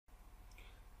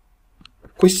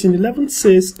Question 11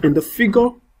 says, in the figure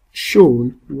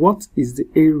shown, what is the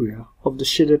area of the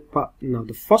shaded part? Now,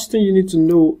 the first thing you need to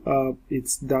know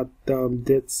is that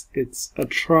it's a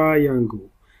triangle.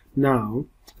 Now,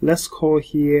 let's call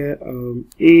here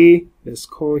A, let's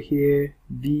call here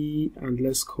B, and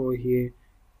let's call here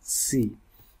C.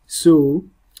 So,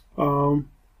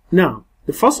 now,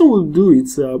 the first thing we'll do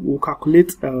is we'll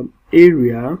calculate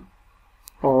area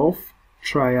of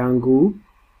triangle.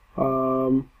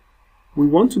 We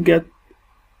want to get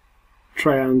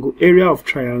area of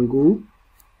triangle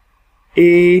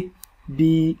A,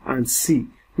 B, and C.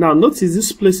 Now notice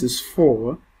this place is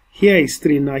 4, here is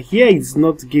 3. Now here is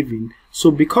not given, so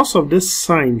because of this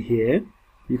sign here,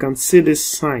 you can see this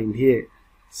sign here.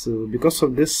 So because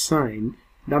of this sign,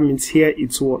 that means here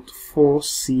it's what, 4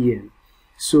 cm.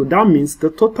 So that means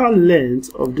the total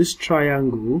length of this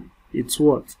triangle, it's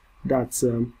what, that's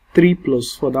 3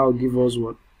 plus 4, that will give us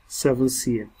what, 7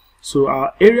 cm. So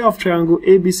our area of triangle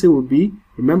ABC will be,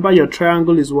 remember your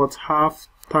triangle is what, half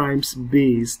times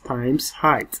base times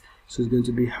height. So it's going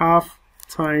to be half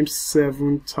times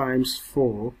 7 times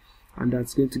 4, and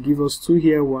that's going to give us 2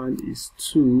 here, 1 is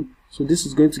 2. So this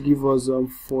is going to give us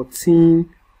 14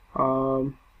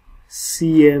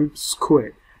 cm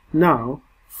squared. Now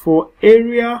for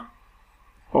area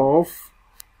of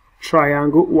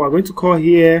triangle, we are going to call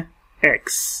here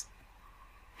X.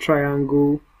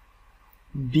 Triangle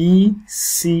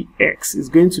BCX is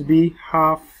going to be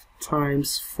half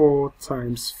times 4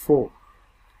 times 4.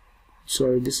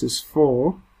 Sorry, this is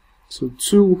 4. So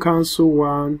 2 will cancel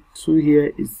 1. 2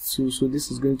 here is 2. So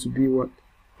this is going to be what?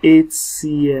 8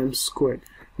 cm squared.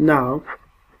 Now,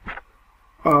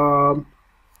 for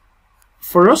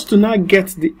us to now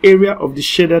get the area of the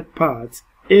shaded part,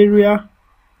 area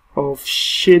of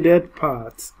shaded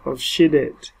part of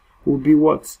shaded will be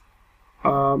what?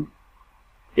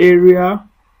 Area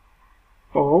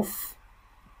of,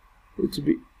 it will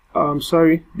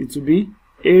be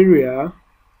area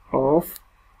of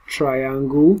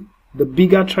triangle, the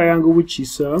bigger triangle, which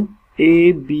is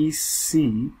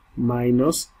ABC,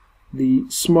 minus the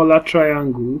smaller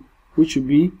triangle, which will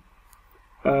be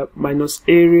minus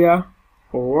area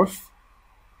of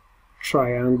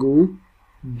triangle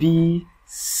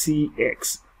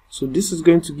BCX. So this is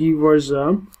going to give us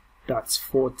that's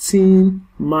 14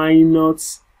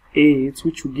 minus 8,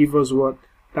 which will give us what?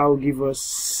 That will give us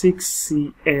 6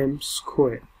 cm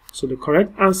squared. So the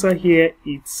correct answer here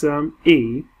is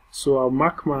A. So I'll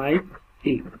mark my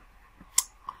A.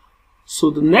 So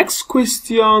the next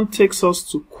question takes us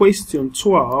to question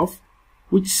 12,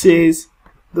 which says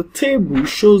the table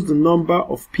shows the number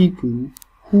of people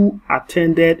who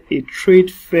attended a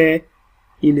trade fair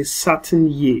in a certain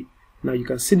year. Now you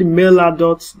can see the male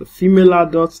adults, the female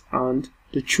adults, and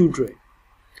the children.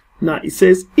 Now it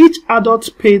says each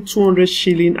adult paid 200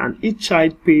 shilling and each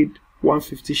child paid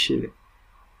 150 shilling.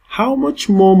 How much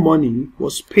more money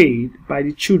was paid by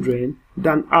the children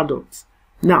than adults?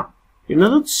 Now, in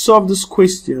order to solve this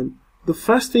question, the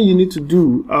first thing you need to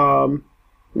do,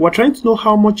 we're trying to know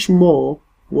how much more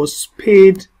was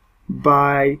paid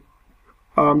by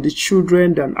the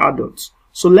children than adults.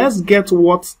 So let's get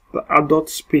what the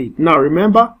adults paid. Now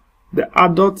remember, the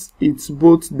adults, it's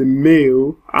both the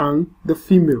male and the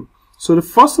female. So the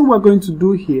first thing we're going to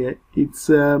do here, it's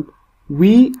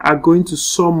we are going to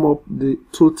sum up the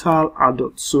total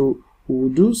adults. So we'll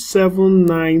do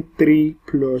 793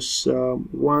 plus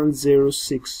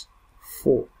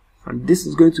 1064, and this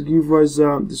is going to give us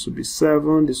this will be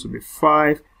 7, this will be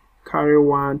 5, carry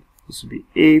 1, this will be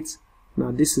 8.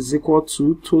 Now this is equal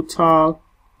to total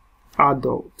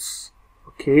adults.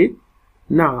 Okay,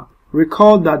 now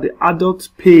recall that the adults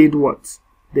paid what?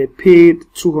 They paid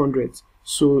 200.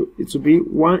 So it will be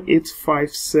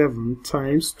 1857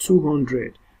 times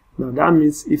 200. Now that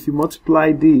means if you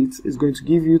multiply this, it's going to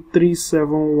give you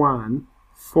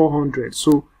 371,400.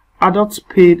 So adults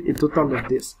paid a total of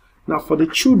this. Now for the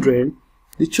children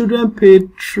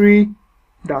paid 3.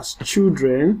 That's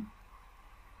children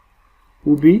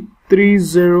will be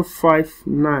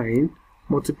 3059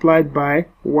 multiplied by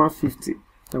 150.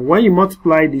 Now when you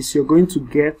multiply this, you're going to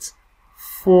get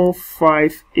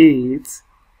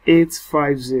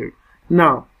 458,850.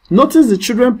 Now notice the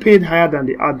children paid higher than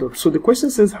the adults. So the question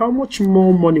says how much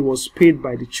more money was paid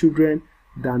by the children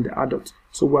than the adults.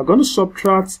 So we're going to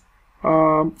subtract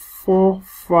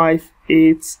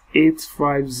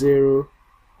 458,850.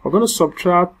 We're going to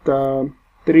subtract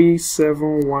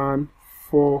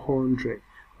 371,400.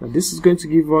 Now this is going to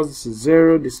give us, this is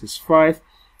 0, this is 5.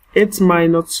 8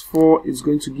 minus 4 is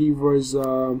going to give us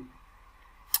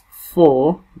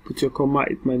 4. Put your comma.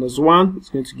 8 minus 1 is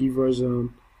going to give us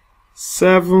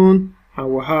 7. and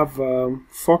we'll have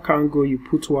fork angle. You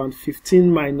put 1,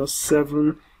 15 minus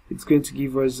 7, it's going to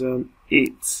give us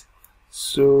 8.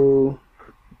 So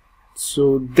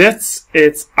that's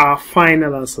it, our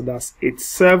final answer. That's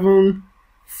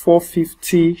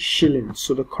 87,450 shillings.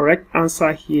 So the correct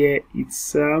answer here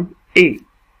is A.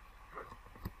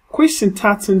 Question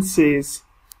 13 says,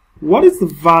 what is the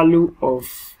value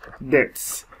of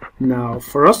this? Now,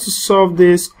 for us to solve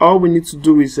this, all we need to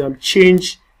do is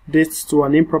change this to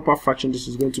an improper fraction. This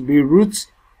is going to be root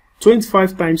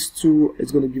 25 times 2.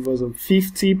 It's going to give us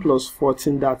 50 plus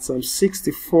 14. That's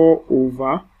 64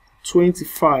 over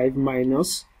 25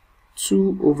 minus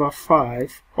 2 over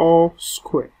 5 all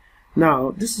square.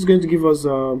 Now, this is going to give us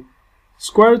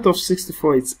square root of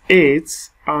 64. It's 8,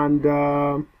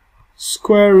 and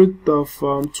square root of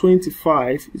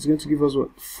 25 is going to give us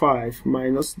what? 5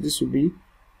 minus, this will be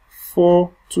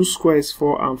 4. 2 square is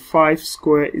 4, and 5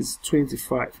 square is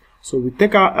 25. So we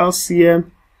take our LCM.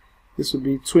 This will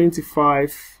be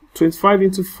 25. 25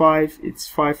 into 5, it's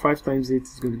 5. 5 times 8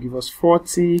 is going to give us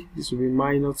 40. This will be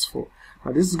minus 4.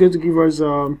 Now this is going to give us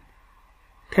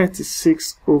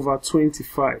 36 over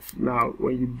 25. Now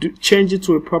when you change it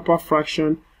to a proper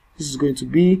fraction, this is going to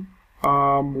be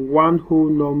one whole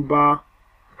number,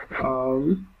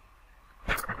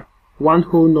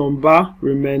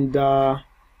 remainder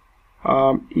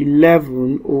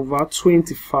 11 over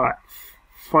 25.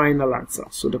 Final answer.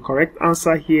 So the correct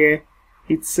answer here,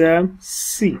 it's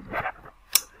C.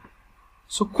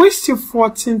 So question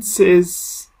 14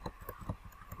 says,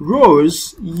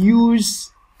 rows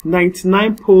use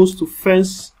 99 poles to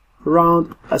fence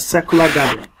around a circular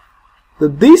garden. The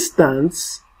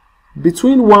distance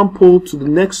between one pole to the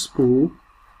next pole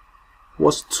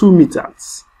was 2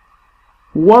 meters.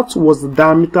 What was the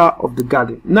diameter of the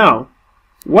garden? Now,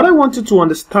 what I want you to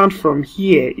understand from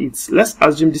here is, let's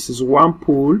assume this is one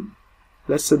pole.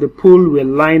 Let's say the pole were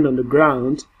lying on the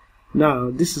ground.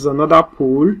 Now, this is another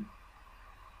pole.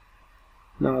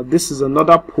 Now, this is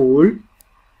another pole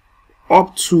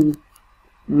up to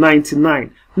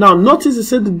 99. Now, notice it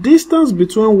said the distance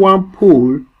between one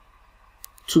pole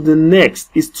to the next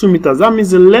is 2 meters. That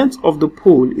means the length of the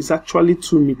pole is actually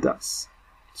 2 meters.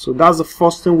 So that's the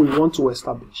first thing we want to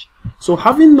establish. So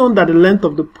having known that the length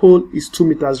of the pole is 2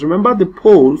 meters, remember the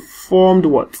pole formed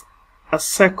what? A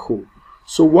circle.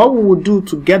 So what we will do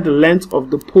to get the length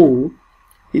of the pole,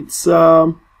 it's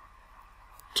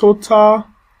total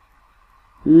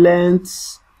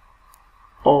length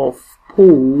of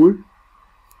pole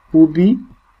will be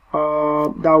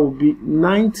that will be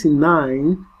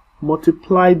 99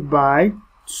 multiplied by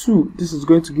 2. This is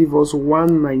going to give us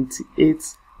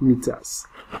 198 meters.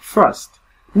 First,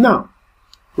 now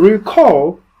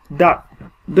recall that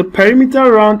the perimeter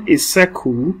around a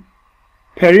circle,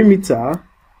 perimeter,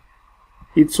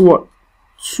 it's what?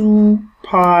 2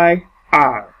 pi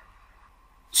r.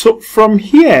 So from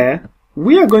here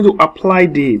we are going to apply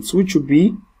dates, which will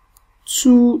be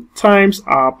 2 times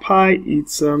our pi,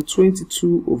 it's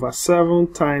 22 over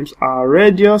 7 times our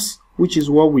radius, which is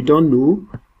what we don't know,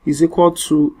 is equal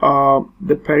to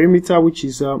the perimeter, which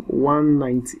is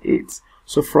 198.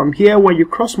 So from here, when you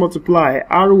cross multiply,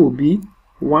 r will be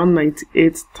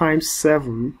 198 times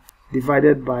 7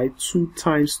 divided by 2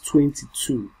 times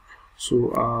 22.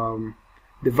 So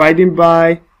dividing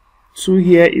by 2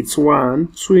 here, it's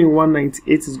 1. 2 in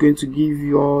 198 is going to give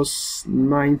us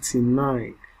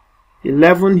 99.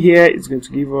 11 here is going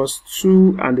to give us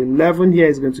 2, and 11 here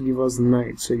is going to give us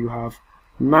 9. So you have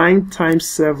 9 times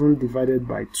 7 divided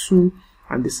by 2,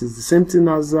 and this is the same thing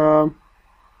as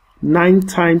 9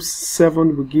 times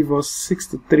 7 will give us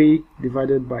 63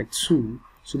 divided by 2.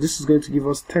 So this is going to give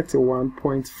us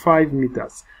 31.5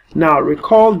 meters. Now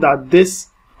recall that this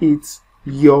is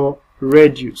your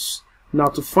radius. Now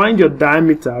to find your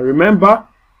diameter, remember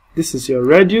this is your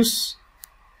radius,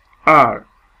 r.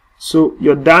 So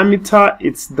your diameter,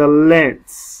 it's the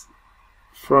length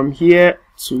from here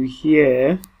to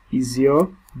here is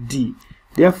your d.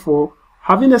 Therefore,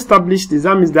 having established this,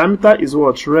 that means diameter is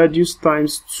what? Radius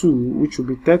times 2, which will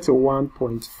be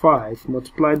 31.5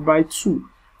 multiplied by 2.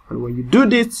 And when you do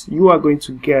this, you are going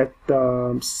to get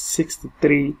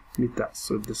 63 meters.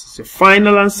 So this is your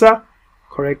final answer.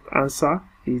 Correct answer,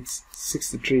 it's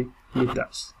 63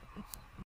 meters.